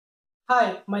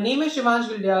Hi, my name is Shivansh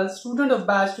Ghildiyal, student of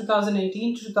batch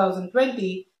 2018 to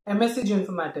 2020, M.Sc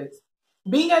Geoinformatics.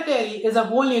 Being at TERI is a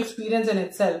whole new experience in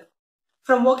itself.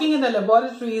 From working in the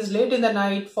laboratories late in the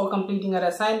night for completing our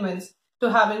assignments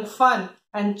to having fun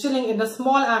and chilling in the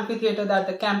small amphitheatre that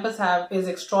the campus have is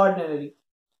extraordinary.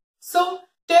 So,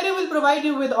 TERI will provide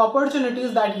you with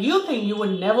opportunities that you think you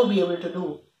would never be able to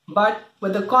do. But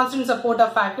with the constant support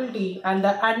of faculty and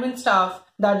the admin staff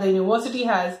that the university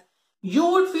has, you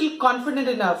would feel confident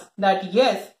enough that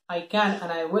yes, I can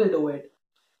and I will do it.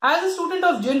 As a student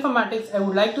of Geoinformatics, I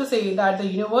would like to say that the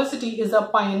university is a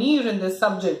pioneer in this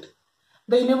subject.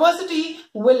 The university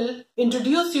will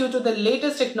introduce you to the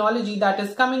latest technology that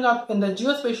is coming up in the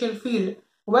geospatial field,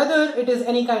 whether it is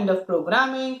any kind of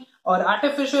programming or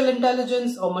artificial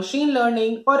intelligence or machine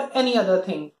learning or any other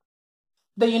thing.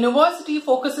 The university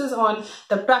focuses on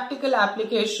the practical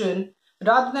application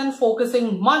rather than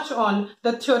focusing much on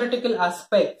the theoretical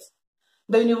aspects.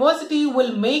 The university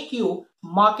will make you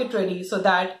market ready so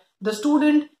that the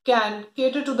student can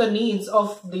cater to the needs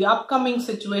of the upcoming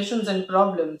situations and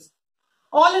problems.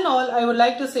 All in all, I would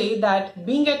like to say that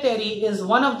being at TERI is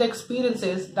one of the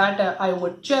experiences that I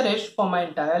would cherish for my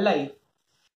entire life.